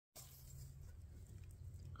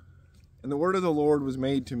And the word of the Lord was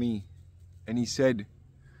made to me, and he said,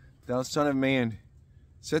 Thou son of man,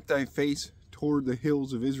 set thy face toward the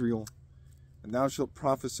hills of Israel, and thou shalt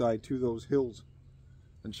prophesy to those hills,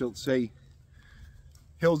 and shalt say,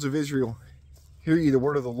 Hills of Israel, hear ye the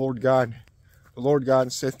word of the Lord God. The Lord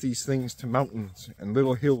God saith these things to mountains and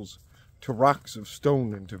little hills, to rocks of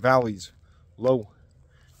stone and to valleys. Lo,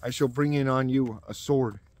 I shall bring in on you a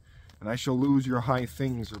sword, and I shall lose your high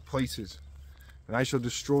things or places, and I shall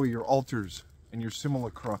destroy your altars, and your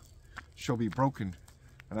simulacra shall be broken,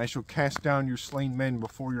 and I shall cast down your slain men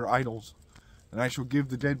before your idols, and I shall give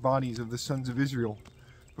the dead bodies of the sons of Israel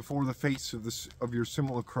before the face of your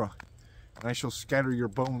simulacra, and I shall scatter your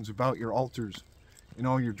bones about your altars in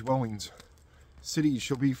all your dwellings. Cities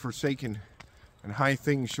shall be forsaken, and high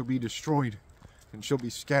things shall be destroyed, and shall be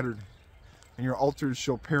scattered, and your altars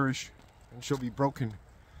shall perish, and shall be broken,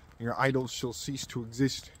 and your idols shall cease to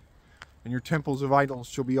exist, and your temples of idols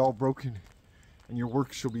shall be all broken, and your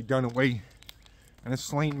works shall be done away, and a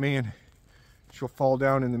slain man shall fall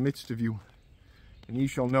down in the midst of you, and ye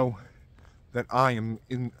shall know that I am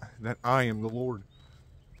the Lord.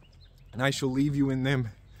 And I shall leave you in them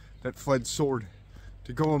that fled sword,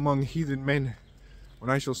 to go among heathen men, when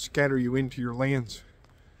I shall scatter you into your lands,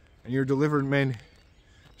 and your delivered men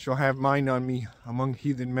shall have mind on me among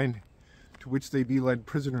heathen men, to which they be led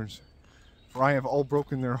prisoners. For I have all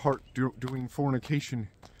broken their heart doing fornication,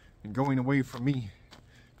 and going away from me,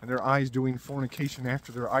 and their eyes doing fornication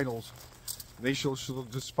after their idols. And they shall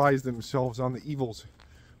despise themselves on the evils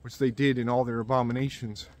which they did in all their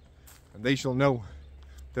abominations. And they shall know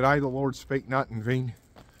that I the Lord spake not in vain,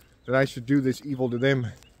 that I should do this evil to them.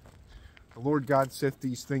 The Lord God saith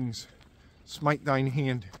these things, Smite thine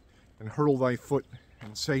hand, and hurtle thy foot,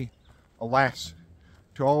 and say, Alas,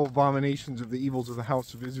 to all abominations of the evils of the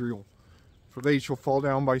house of Israel, for they shall fall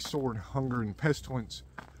down by sword, hunger, and pestilence.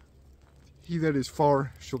 He that is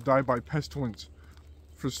far shall die by pestilence.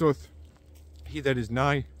 Forsooth, he that is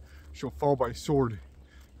nigh shall fall by sword,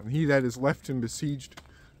 and he that is left and besieged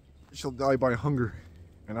shall die by hunger.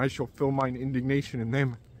 And I shall fill mine indignation in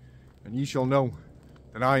them, and ye shall know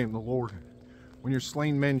that I am the Lord. When your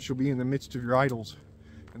slain men shall be in the midst of your idols,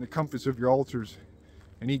 in the compass of your altars,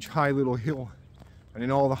 in each high little hill, and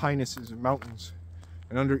in all the highnesses of mountains,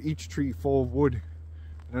 and under each tree full of wood,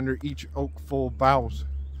 and under each oak full of boughs,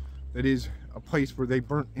 that is, a place where they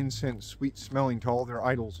burnt incense sweet smelling to all their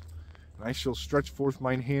idols. And I shall stretch forth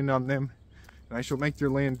mine hand on them, and I shall make their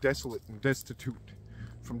land desolate and destitute,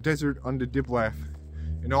 from desert unto Diblath,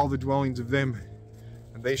 in all the dwellings of them,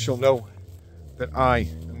 and they shall know that I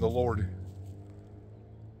am the Lord.